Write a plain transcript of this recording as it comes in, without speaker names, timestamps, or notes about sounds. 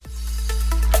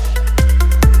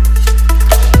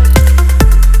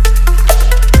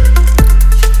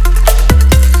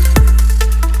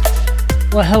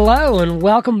Well, hello, and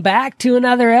welcome back to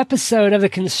another episode of the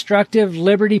Constructive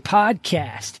Liberty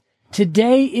Podcast.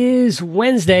 Today is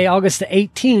Wednesday, August the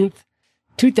 18th,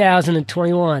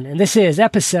 2021, and this is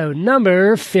episode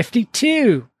number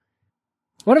 52.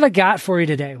 What have I got for you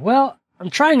today? Well, I'm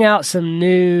trying out some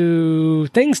new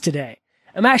things today.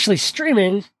 I'm actually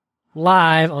streaming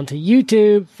live onto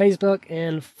YouTube, Facebook,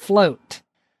 and Flote.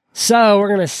 So we're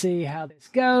going to see how this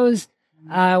goes.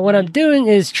 What I'm doing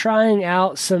is trying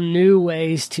out some new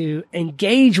ways to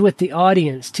engage with the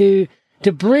audience, to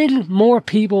bring more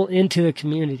people into the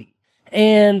community.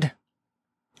 And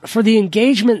for the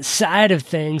engagement side of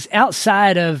things,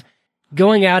 outside of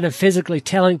going out and physically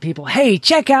telling people, hey,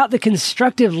 check out the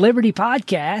Constructive Liberty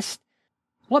Podcast,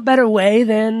 what better way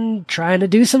than trying to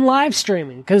do some live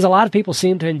streaming? Because a lot of people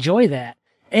seem to enjoy that.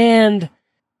 And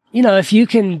you know, if you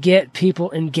can get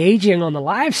people engaging on the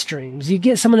live streams, you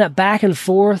get some of that back and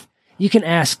forth. You can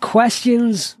ask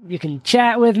questions. You can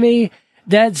chat with me.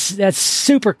 That's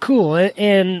super cool.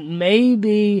 And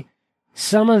maybe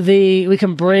we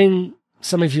can bring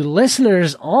some of you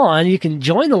listeners on. You can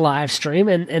join the live stream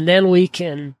and then we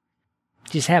can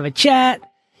just have a chat,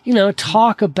 you know,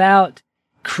 talk about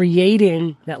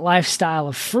creating that lifestyle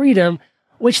of freedom,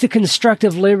 which the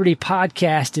Constructive Liberty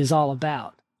Podcast is all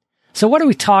about. So what are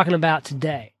we talking about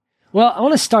today? Well, I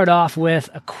want to start off with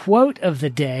a quote of the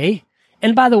day.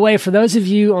 And by the way, for those of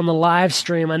you on the live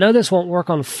stream, I know this won't work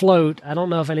on Flote. I don't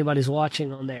know if anybody's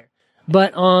watching on there.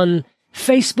 But on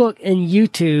Facebook and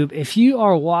YouTube, if you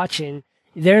are watching,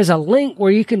 there's a link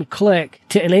where you can click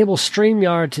to enable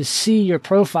StreamYard to see your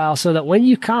profile so that when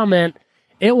you comment,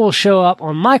 it will show up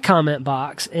on my comment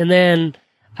box. And then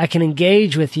I can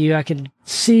engage with you. I can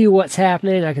see what's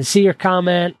happening. I can see your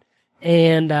comment.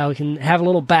 And we can have a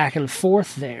little back and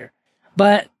forth there.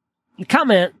 But the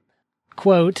comment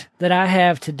quote that I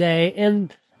have today,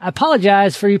 and I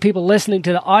apologize for you people listening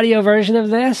to the audio version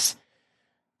of this.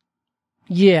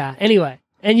 Yeah, anyway.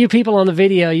 And you people on the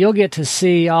video, you'll get to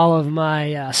see all of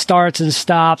my starts and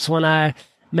stops when I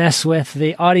mess with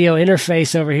the audio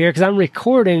interface over here, because I'm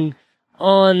recording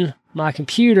on my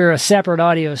computer a separate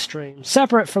audio stream,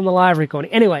 separate from the live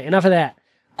recording. Anyway, enough of that.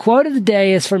 Quote of the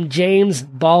day is from James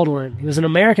Baldwin. He was an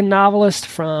American novelist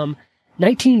from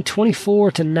 1924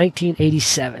 to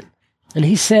 1987. And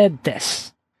he said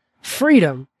this: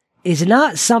 freedom is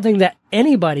not something that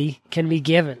anybody can be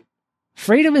given.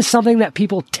 Freedom is something that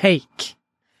people take.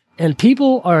 And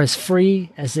people are as free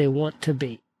as they want to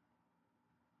be.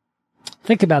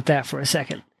 Think about that for a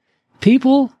second.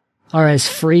 People are as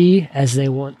free as they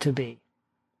want to be.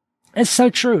 It's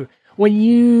so true. When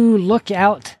you look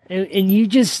out and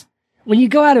when you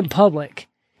go out in public,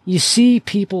 you see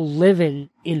people living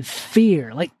in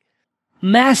fear, like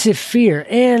massive fear.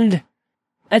 And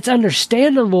it's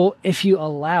understandable if you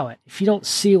allow it, if you don't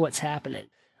see what's happening.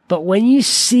 But when you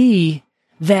see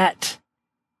that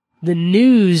the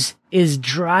news is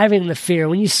driving the fear,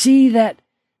 when you see that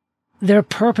their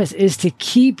purpose is to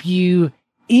keep you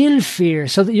in fear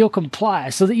so that you'll comply,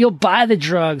 so that you'll buy the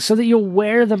drugs, so that you'll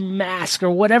wear the mask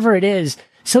or whatever it is,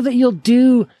 so that you'll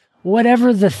do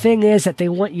whatever the thing is that they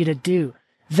want you to do.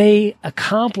 They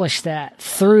accomplish that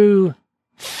through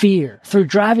fear, through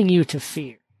driving you to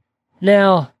fear.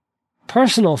 Now,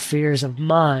 personal fears of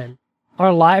mine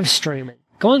are live streaming,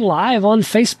 going live on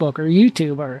Facebook or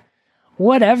YouTube or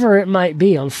whatever it might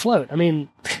be on Flote. I mean,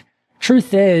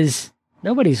 truth is,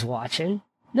 nobody's watching.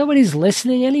 Nobody's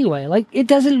listening anyway. Like, it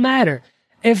doesn't matter.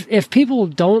 If people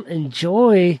don't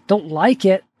like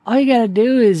it, all you gotta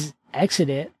do is exit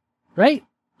it, right?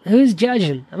 Who's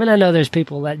judging? I mean, I know there's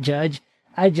people that judge.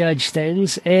 I judge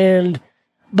things,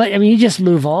 but I mean, you just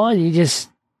move on. You just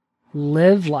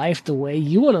live life the way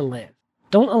you want to live.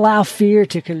 Don't allow fear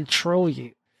to control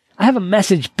you. I have a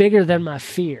message bigger than my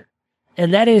fear,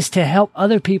 and that is to help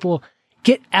other people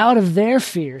get out of their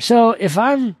fear. So if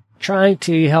I'm trying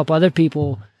to help other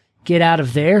people get out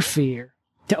of their fear,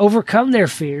 to overcome their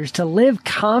fears, to live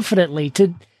confidently,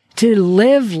 to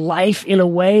live life in a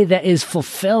way that is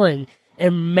fulfilling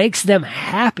and makes them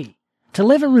happy, to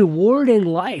live a rewarding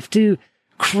life, to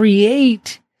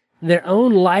create their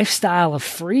own lifestyle of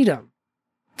freedom,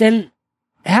 then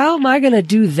how am I going to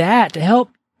do that to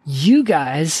help you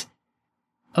guys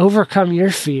overcome your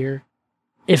fear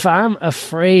if I'm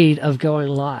afraid of going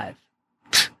live?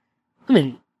 I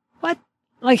mean, what?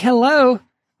 Like, hello?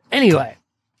 Anyway,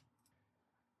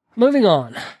 moving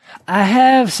on. I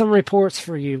have some reports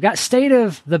for you. Got state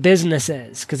of the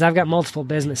businesses, because I've got multiple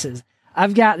businesses.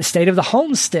 I've got the state of the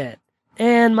homestead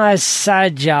and my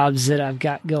side jobs that I've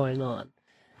got going on.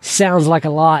 Sounds like a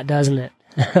lot, doesn't it?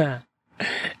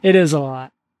 It is a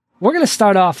lot. We're going to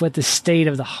start off with the state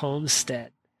of the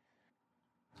homestead.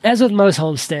 as with most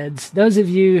homesteads, those of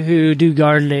you who do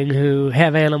gardening, who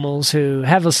have animals, who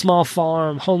have a small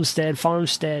farm, homestead,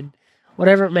 farmstead,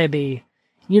 whatever it may be,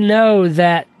 you know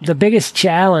that the biggest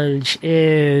challenge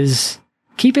is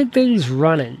keeping things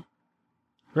running,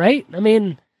 right? I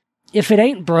mean, if it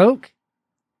ain't broke,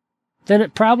 then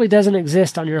it probably doesn't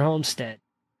exist on your homestead.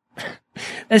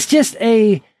 It's just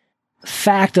a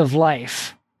fact of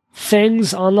life.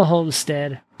 Things on the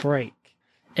homestead break.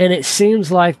 And it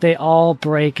seems like they all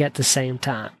break at the same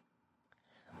time.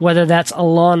 Whether that's a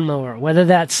lawnmower, whether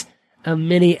that's a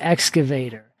mini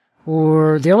excavator,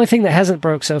 or the only thing that hasn't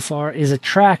broke so far is a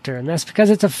tractor, and that's because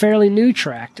it's a fairly new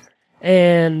tractor.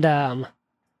 And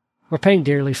we're paying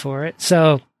dearly for it,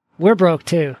 so we're broke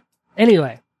too.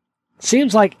 Anyway,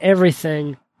 seems like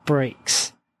everything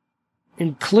breaks,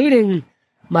 including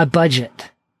my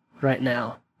budget right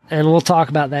now. And we'll talk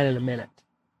about that in a minute.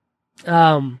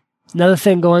 Another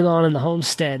thing going on in the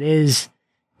homestead is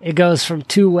it goes from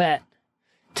too wet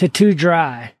to too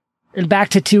dry and back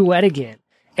to too wet again.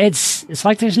 It's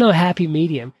like there's no happy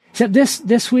medium. Except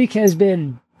this week has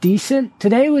been decent.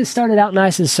 Today was started out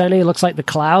nice and sunny. It looks like the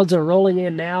clouds are rolling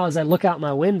in now as I look out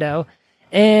my window,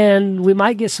 and we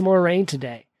might get some more rain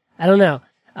today. I don't know.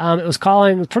 It was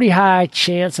calling a pretty high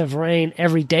chance of rain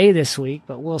every day this week,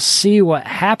 but we'll see what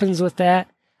happens with that.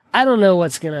 I don't know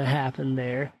what's going to happen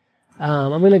there.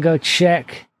 I'm going to go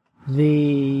check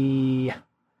the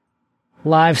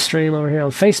live stream over here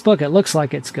on Facebook. It looks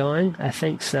like it's going. I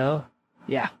think so.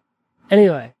 Yeah.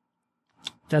 Anyway,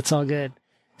 that's all good.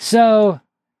 So,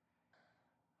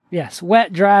 yes,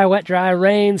 wet, dry,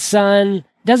 rain, sun.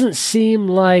 Doesn't seem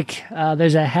like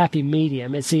there's a happy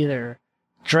medium. It's either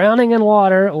drowning in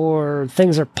water or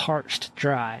things are parched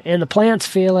dry. And the plants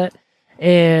feel it.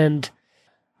 And,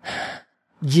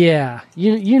 yeah,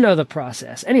 you know the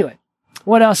process. Anyway.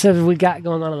 What else have we got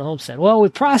going on the homestead? Well, we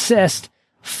processed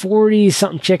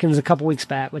 40-something chickens a couple weeks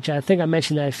back, which I think I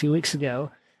mentioned that a few weeks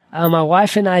ago. My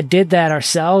wife and I did that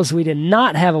ourselves. We did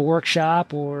not have a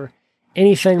workshop or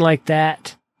anything like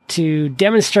that to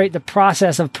demonstrate the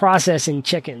process of processing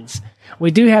chickens.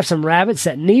 We do have some rabbits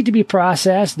that need to be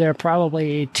processed. They're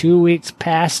probably 2 weeks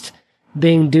past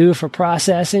being due for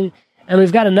processing. And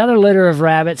we've got another litter of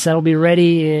rabbits that'll be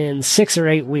ready in 6 or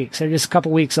 8 weeks. They're just a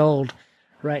couple weeks old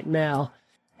right now.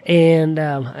 And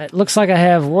it looks like I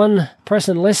have one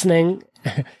person listening.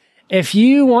 If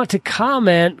you want to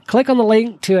comment, click on the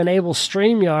link to enable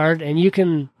StreamYard, and you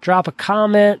can drop a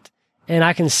comment, and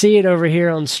I can see it over here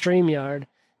on StreamYard,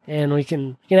 and you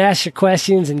can ask your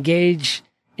questions, engage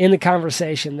in the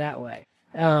conversation that way.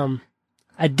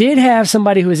 I did have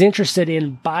somebody who was interested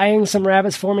in buying some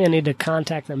rabbits for me. I need to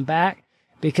contact them back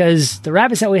because the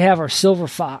rabbits that we have are silver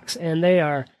fox, and they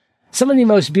are some of the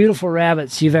most beautiful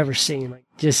rabbits you've ever seen. Like,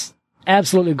 just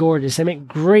absolutely gorgeous. They make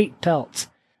great pelts.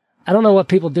 I don't know what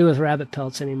people do with rabbit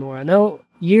pelts anymore. I know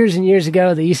years and years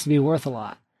ago they used to be worth a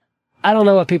lot. I don't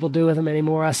know what people do with them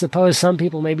anymore. I suppose some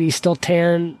people maybe still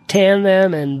tan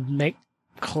them and make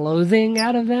clothing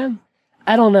out of them.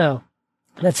 I don't know.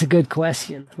 That's a good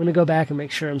question. I'm going to go back and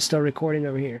make sure I'm still recording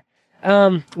over here.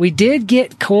 We did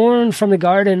get corn from the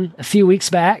garden a few weeks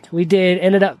back. We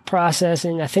ended up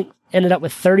processing, I think, ended up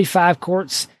with 35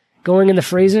 quarts going in the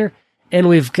freezer. And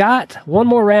we've got one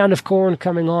more round of corn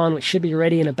coming on, which should be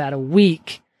ready in about a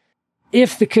week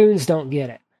if the coons don't get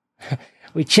it.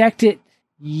 We checked it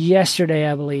yesterday,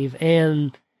 I believe,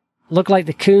 and looked like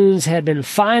the coons had been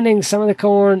finding some of the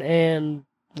corn and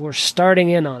were starting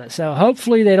in on it. So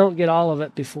hopefully they don't get all of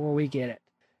it before we get it.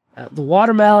 The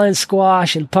watermelon,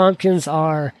 squash, and pumpkins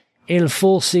are in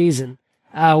full season.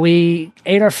 We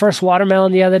ate our first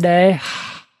watermelon the other day.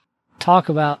 Talk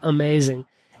about amazing.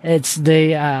 It's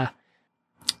the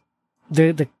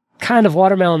kind of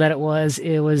watermelon that it was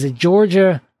a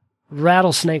Georgia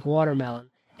rattlesnake watermelon.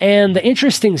 And the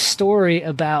interesting story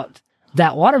about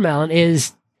that watermelon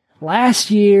is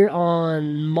last year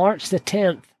on March the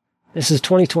 10th, this is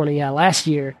 2020, last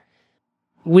year,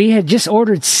 we had just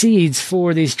ordered seeds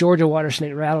for these Georgia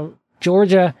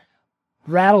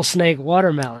rattlesnake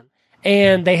watermelon.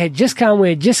 And they had just come, we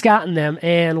had just gotten them,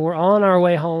 and we're on our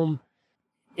way home.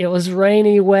 It was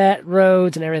rainy, wet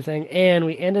roads and everything, and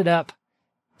we ended up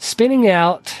spinning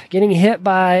out, getting hit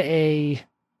by a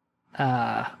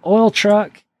oil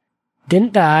truck.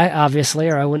 Didn't die, obviously,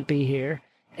 or I wouldn't be here.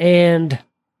 And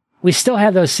we still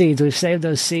have those seeds. We've saved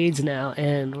those seeds now,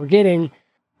 and we're getting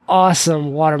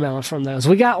awesome watermelon from those.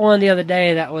 We got one the other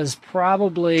day that was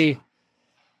probably,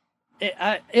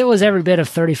 it was every bit of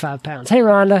 35 pounds. Hey,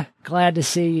 Rhonda, glad to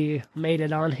see you made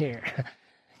it on here.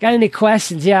 Got any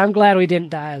questions? Yeah, I'm glad we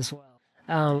didn't die as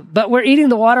well. But we're eating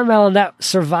the watermelon that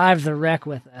survived the wreck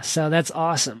with us, so that's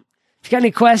awesome. If you got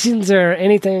any questions or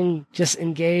anything, just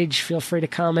engage. Feel free to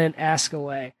comment, ask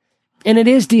away. And it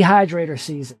is dehydrator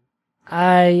season.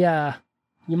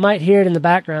 You might hear it in the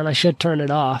background. I should turn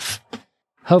it off.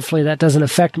 Hopefully that doesn't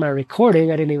affect my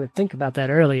recording. I didn't even think about that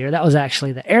earlier. That was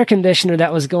actually the air conditioner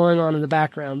that was going on in the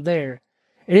background there.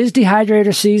 It is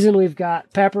dehydrator season. We've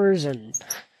got peppers and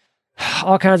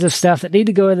all kinds of stuff that need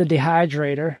to go in the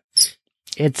dehydrator.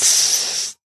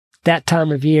 It's that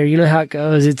time of year. You know how it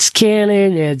goes. It's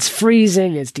canning, it's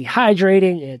freezing, it's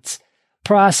dehydrating, it's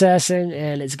processing,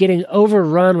 and it's getting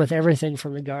overrun with everything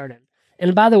from the garden.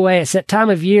 And by the way, it's that time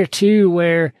of year too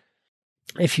where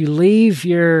if you leave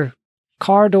your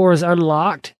car doors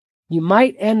unlocked, you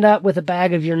might end up with a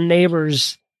bag of your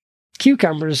neighbor's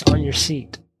cucumbers on your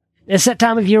seat. It's that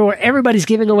time of year where everybody's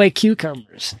giving away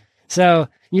cucumbers. So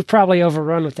you've probably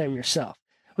overrun with them yourself.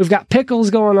 We've got pickles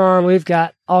going on. We've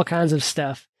got all kinds of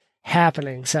stuff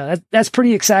happening. So that's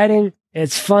pretty exciting.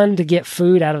 It's fun to get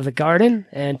food out of the garden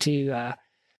and to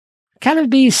kind of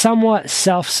be somewhat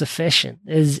self-sufficient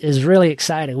is really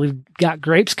exciting. We've got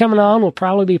grapes coming on. We'll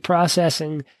probably be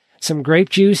processing some grape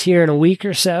juice here in a week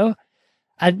or so.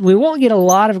 We won't get a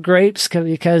lot of grapes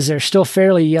because they're still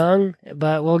fairly young,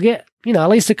 but we'll get, at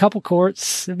least a couple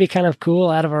quarts. It'd be kind of cool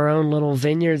out of our own little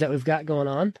vineyard that we've got going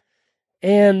on.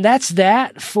 And that's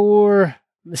that for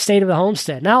the state of the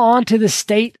homestead. Now on to the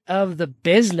state of the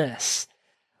business.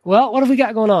 Well, what have we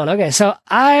got going on? Okay, so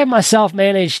I myself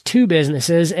manage 2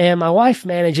 businesses, and my wife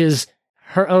manages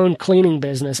her own cleaning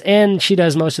business, and she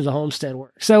does most of the homestead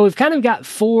work. So we've kind of got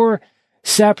 4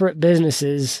 separate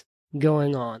businesses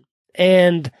going on.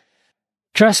 And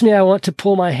trust me, I want to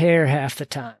pull my hair half the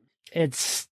time.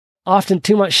 It's often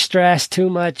too much stress, too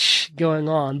much going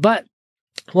on. But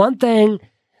one thing,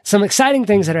 some exciting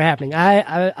things that are happening.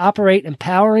 I operate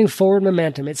Empowering Forward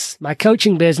Momentum. It's my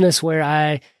coaching business where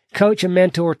I coach and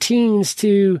mentor teens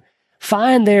to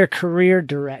find their career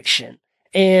direction.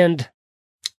 And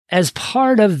as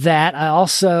part of that, I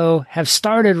also have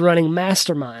started running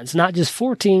masterminds, not just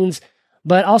for teens,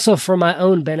 but also for my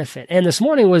own benefit. And this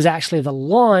morning was actually the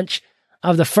launch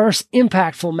of the first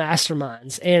impactful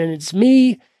masterminds. And it's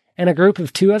me and a group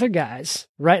of 2 other guys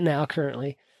right now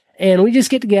currently. And we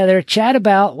just get together, chat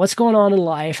about what's going on in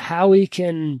life, how we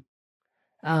can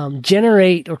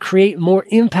generate or create more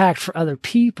impact for other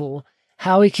people,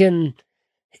 how we can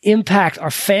impact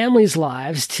our families'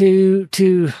 lives to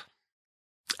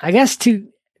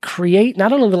create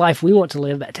not only the life we want to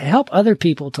live, but to help other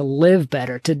people to live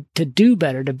better, to do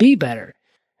better, to be better.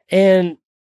 And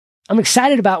I'm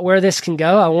excited about where this can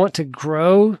go. I want to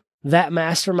grow that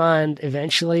mastermind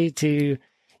eventually to,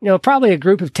 probably a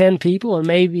group of 10 people, and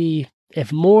maybe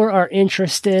if more are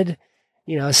interested,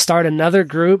 start another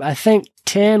group. I think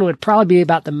 10 would probably be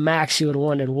about the max you would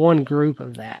want in one group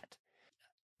of that.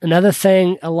 Another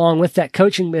thing along with that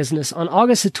coaching business, on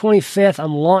August the 25th,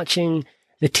 I'm launching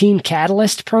the Teen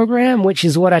Catalyst program, which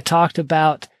is what I talked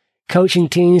about, coaching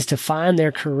teens to find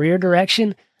their career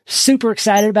direction. Super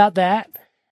excited about that.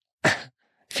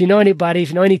 If you know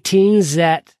any teens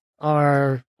that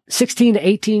are 16 to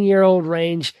 18-year-old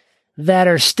range that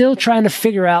are still trying to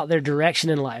figure out their direction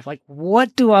in life, like,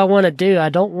 what do I want to do? I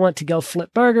don't want to go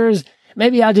flip burgers.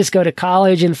 Maybe I'll just go to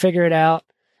college and figure it out.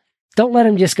 Don't let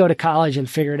them just go to college and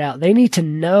figure it out. They need to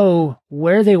know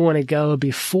where they want to go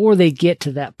before they get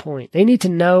to that point. They need to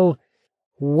know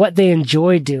what they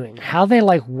enjoy doing, how they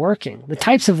like working, the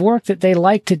types of work that they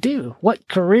like to do, what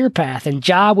career path and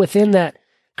job within that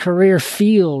career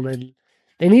field. And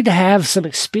they need to have some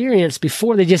experience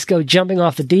before they just go jumping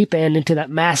off the deep end into that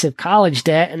massive college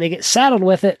debt and they get saddled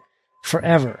with it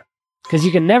forever. Because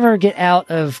you can never get out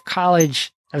of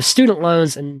student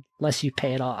loans unless you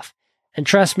pay it off. And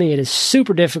trust me, it is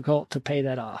super difficult to pay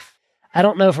that off. I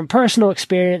don't know from personal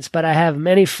experience, but I have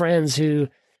many friends who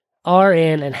are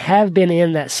in and have been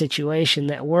in that situation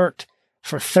that worked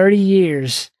for 30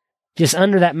 years just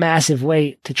under that massive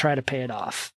weight to try to pay it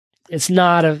off. It's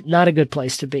not a good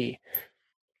place to be.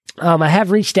 I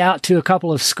have reached out to a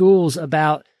couple of schools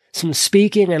about some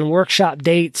speaking and workshop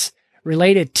dates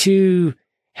related to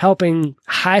helping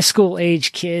high school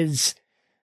age kids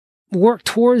work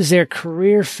towards their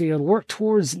career field, work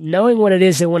towards knowing what it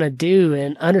is they want to do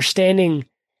and understanding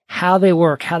how they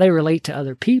work, how they relate to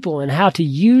other people, and how to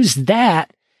use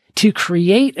that to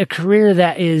create a career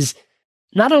that is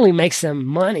not only makes them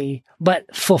money,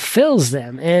 but fulfills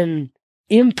them and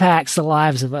impacts the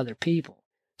lives of other people.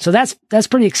 So that's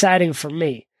pretty exciting for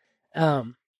me.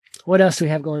 What else do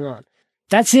we have going on?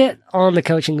 That's it on the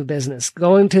coaching business.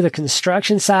 Going to the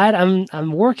construction side,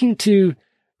 I'm working to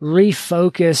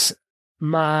refocus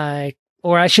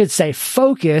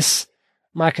focus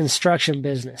my construction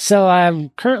business. So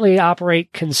I currently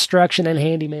operate construction and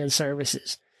handyman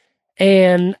services.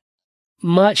 And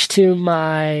much to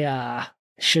my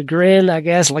chagrin, I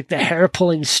guess, like the hair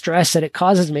pulling stress that it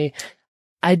causes me,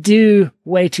 I do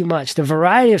way too much. The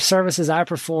variety of services I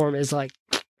perform is like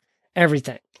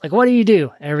everything. Like, what do you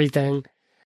do? Everything.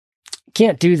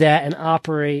 Can't do that and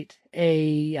operate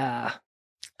a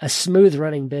smooth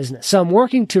running business. So I'm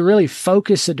working to really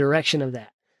focus the direction of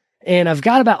that. And I've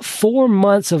got about 4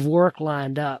 months of work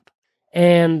lined up.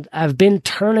 And I've been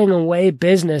turning away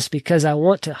business because I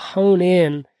want to hone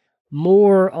in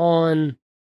more on,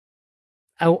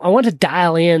 I want to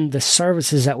dial in the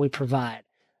services that we provide.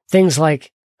 Things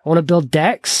like, I want to build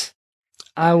decks.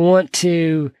 I want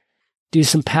to do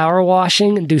some power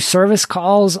washing and do service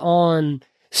calls on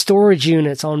storage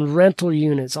units, on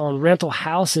rental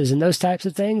houses, and those types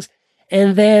of things.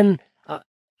 And then I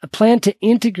plan to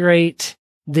integrate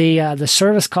the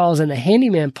service calls and the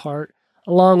handyman part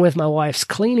along with my wife's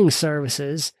cleaning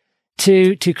services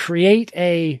to create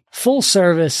a full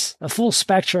service, a full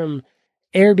spectrum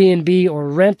Airbnb or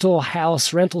rental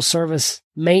service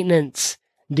maintenance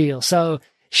deal. So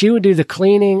she would do the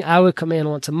cleaning. I would come in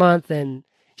once a month and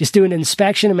just do an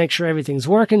inspection and make sure everything's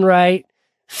working right,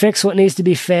 fix what needs to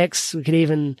be fixed. We could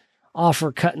even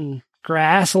offer cutting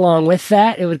grass along with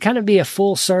that. It would kind of be a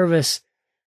full service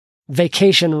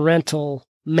vacation rental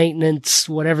maintenance,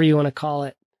 whatever you want to call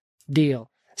it, deal.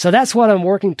 So that's what I'm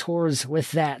working towards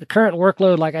with that. The current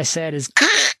workload, like I said, is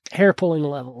hair pulling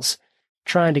levels,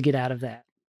 trying to get out of that.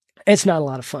 It's not a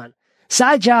lot of fun.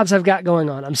 Side jobs I've got going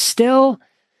on. I'm still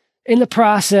in the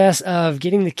process of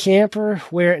getting the camper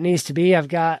where it needs to be.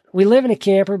 We live in a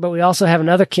camper, but we also have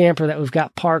another camper that we've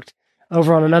got parked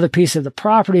over on another piece of the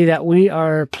property that we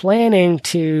are planning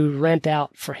to rent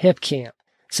out for hipcamp.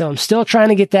 So I'm still trying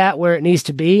to get that where it needs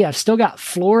to be. I've still got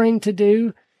flooring to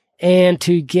do and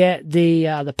to get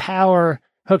the power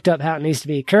hooked up how it needs to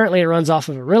be. Currently, it runs off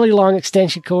of a really long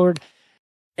extension cord,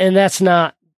 and that's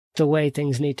not the way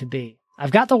things need to be.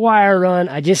 I've got the wire run.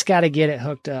 I just got to get it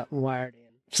hooked up and wired in.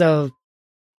 So,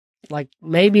 like,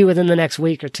 maybe within the next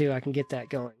week or two, I can get that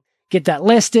going. Get that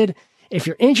listed. If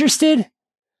you're interested,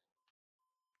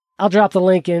 I'll drop the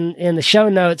link in the show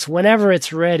notes whenever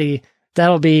it's ready.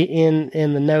 That'll be in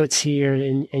the notes here,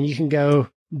 and you can go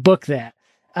book that.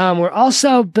 We're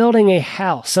also building a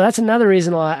house. So that's another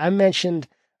reason why I mentioned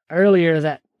earlier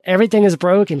that everything is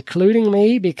broke, including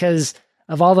me, because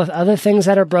of all the other things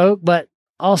that are broke, but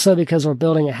also because we're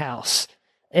building a house.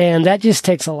 And that just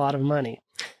takes a lot of money.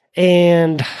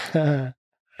 And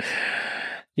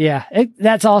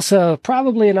that's also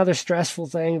probably another stressful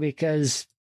thing because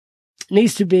it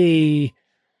needs to be,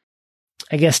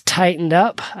 I guess, tightened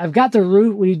up. I've got the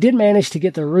roof. We did manage to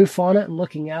get the roof on it, and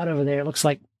looking out over there, it looks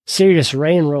like serious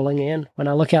rain rolling in when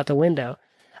I look out the window.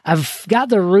 I've got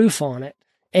the roof on it,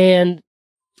 and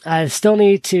I still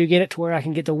need to get it to where I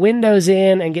can get the windows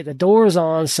in and get the doors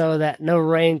on so that no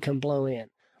rain can blow in.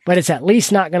 But it's at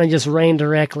least not going to just rain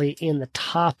directly in the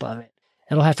top of it.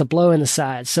 It'll have to blow in the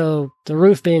sides. So the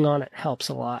roof being on it helps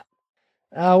a lot.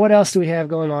 What else do we have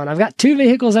going on? I've got 2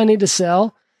 vehicles I need to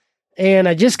sell. And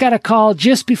I just got a call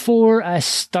just before I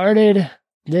started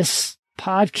this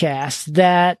podcast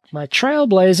that my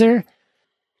Trailblazer,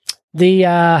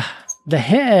 the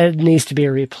head needs to be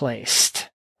replaced.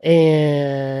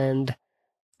 And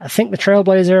I think the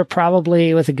Trailblazer,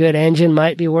 probably with a good engine,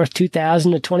 might be worth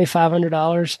 $2,000 to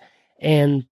 $2,500.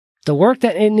 And the work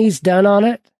that it needs done on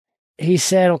it, he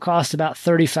said will cost about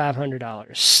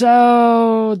 $3,500.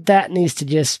 So that needs to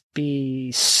just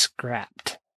be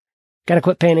scrapped. Got to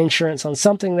quit paying insurance on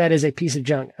something that is a piece of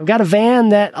junk. I've got a van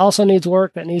that also needs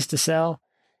work that needs to sell.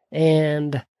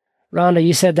 And Rhonda,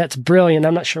 you said that's brilliant.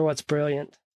 I'm not sure what's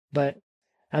brilliant, but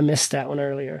I missed that one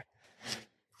earlier.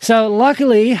 So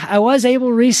luckily, I was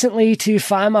able recently to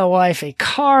find my wife a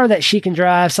car that she can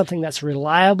drive, something that's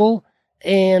reliable.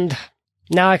 And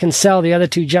now I can sell the other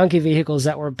 2 junky vehicles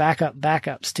that were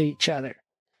backups to each other.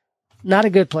 Not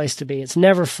a good place to be. It's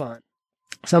never fun.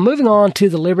 So moving on to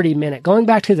the Liberty Minute, going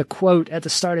back to the quote at the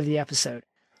start of the episode.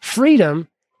 Freedom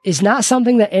is not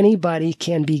something that anybody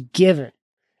can be given.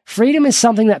 Freedom is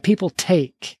something that people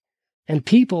take, and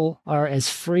people are as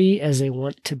free as they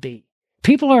want to be.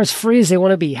 People are as free as they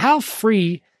want to be. How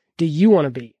free do you want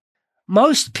to be?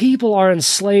 Most people are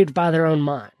enslaved by their own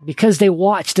mind because they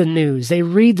watch the news, they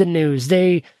read the news,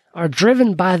 they are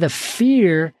driven by the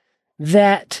fear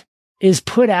that is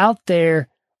put out there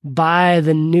by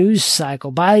the news cycle,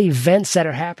 by events that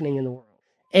are happening in the world.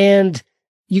 And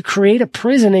you create a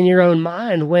prison in your own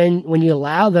mind when you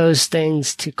allow those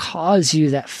things to cause you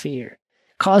that fear,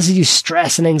 causes you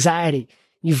stress and anxiety.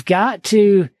 You've got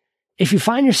to if you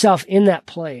find yourself in that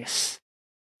place,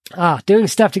 doing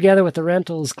stuff together with the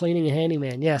rentals, cleaning a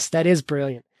handyman. Yes, that is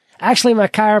brilliant. Actually, my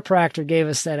chiropractor gave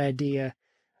us that idea.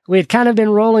 We had kind of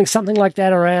been rolling something like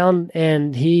that around,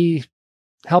 and he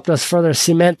helped us further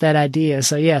cement that idea.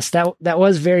 So yes, that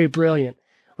was very brilliant.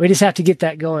 We just have to get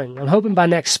that going. I'm hoping by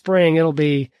next spring it'll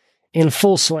be in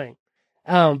full swing.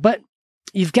 But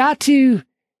you've got to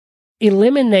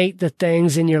eliminate the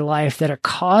things in your life that are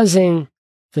causing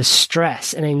the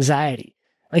stress and anxiety.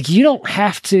 Like, you don't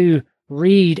have to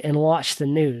read and watch the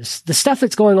news. The stuff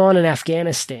that's going on in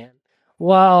Afghanistan,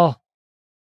 while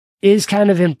is kind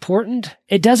of important,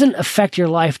 it doesn't affect your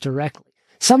life directly.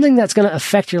 Something that's going to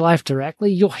affect your life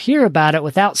directly, you'll hear about it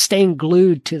without staying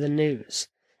glued to the news.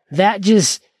 That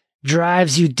just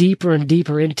drives you deeper and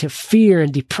deeper into fear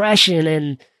and depression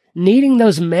and needing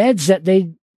those meds that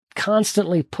they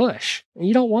constantly push. And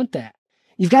you don't want that.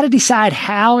 You've got to decide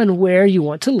how and where you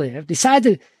want to live,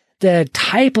 decide the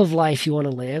type of life you want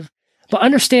to live, but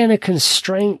understand the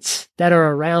constraints that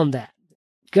are around that.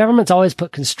 Governments always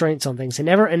put constraints on things. They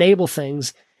never enable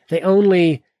things. They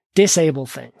only disable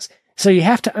things. So you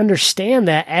have to understand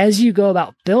that as you go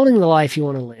about building the life you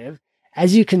want to live,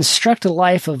 as you construct a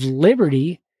life of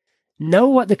liberty, know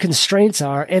what the constraints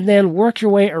are, and then work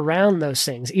your way around those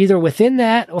things, either within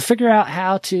that or figure out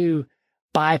how to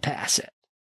bypass it.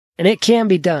 And it can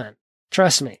be done.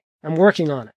 Trust me, I'm working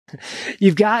on it.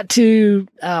 You've got to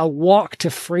walk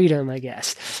to freedom, I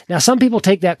guess. Now, some people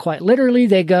take that quite literally.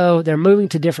 They're moving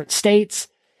to different states.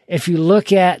 If you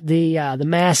look at the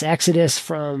mass exodus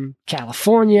from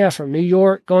California, from New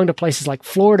York, going to places like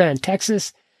Florida and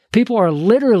Texas, people are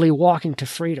literally walking to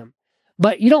freedom.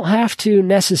 But you don't have to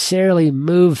necessarily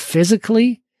move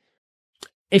physically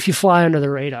if you fly under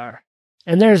the radar.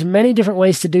 And there's many different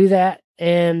ways to do that,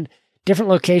 and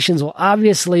different locations will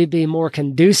obviously be more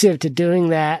conducive to doing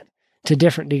that to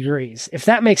different degrees, if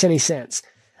that makes any sense.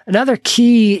 Another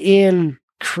key in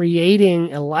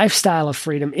creating a lifestyle of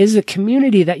freedom is the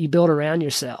community that you build around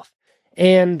yourself.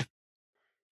 And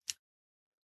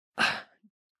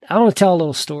I want to tell a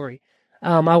little story.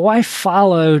 My wife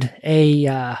followed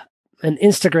an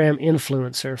Instagram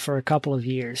influencer for a couple of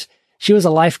years. She was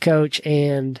a life coach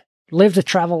and lived a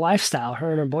travel lifestyle. Her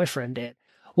and her boyfriend did.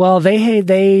 Well,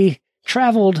 they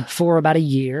traveled for about a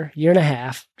year and a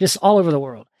half, just all over the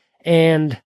world,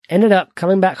 and ended up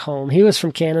coming back home. He was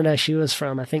from Canada. She was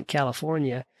from, I think,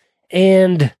 California.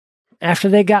 And after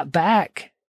they got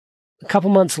back, a couple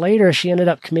months later, she ended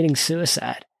up committing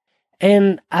suicide.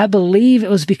 And I believe it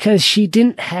was because she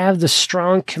didn't have the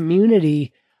strong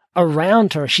community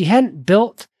around her. She hadn't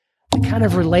built the kind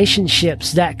of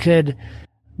relationships that could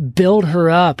build her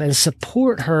up and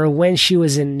support her when she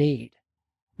was in need.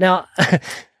 Now,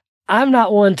 I'm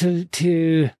not one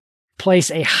to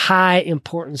place a high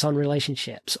importance on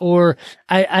relationships, or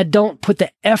I don't put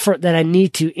the effort that I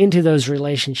need to into those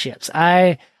relationships.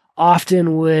 I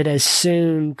often would as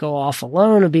soon go off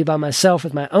alone and be by myself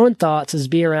with my own thoughts as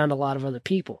be around a lot of other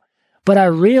people. But I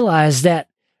realized that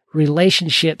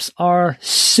relationships are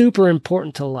super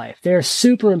important to life. They're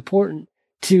super important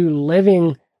to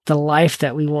living the life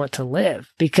that we want to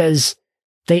live, because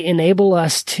they enable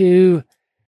us to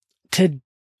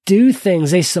do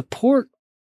things. They support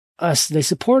us. They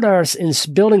support us in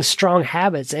building strong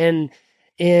habits, and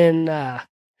in,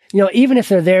 even if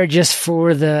they're there just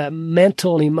for the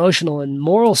mental and emotional and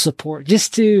moral support,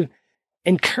 just to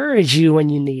encourage you when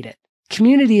you need it.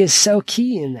 Community is so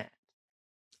key in that.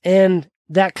 And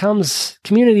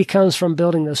community comes from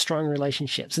building those strong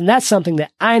relationships. And that's something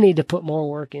that I need to put more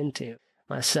work into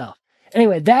myself.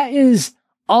 Anyway, that is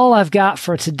all I've got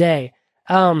for today.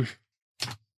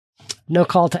 No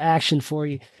call to action for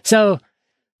you. So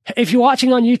if you're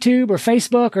watching on YouTube or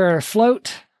Facebook or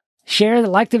Flote,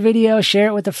 like the video, share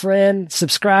it with a friend,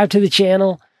 subscribe to the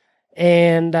channel,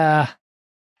 and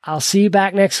I'll see you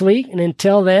back next week. And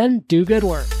until then, do good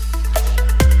work.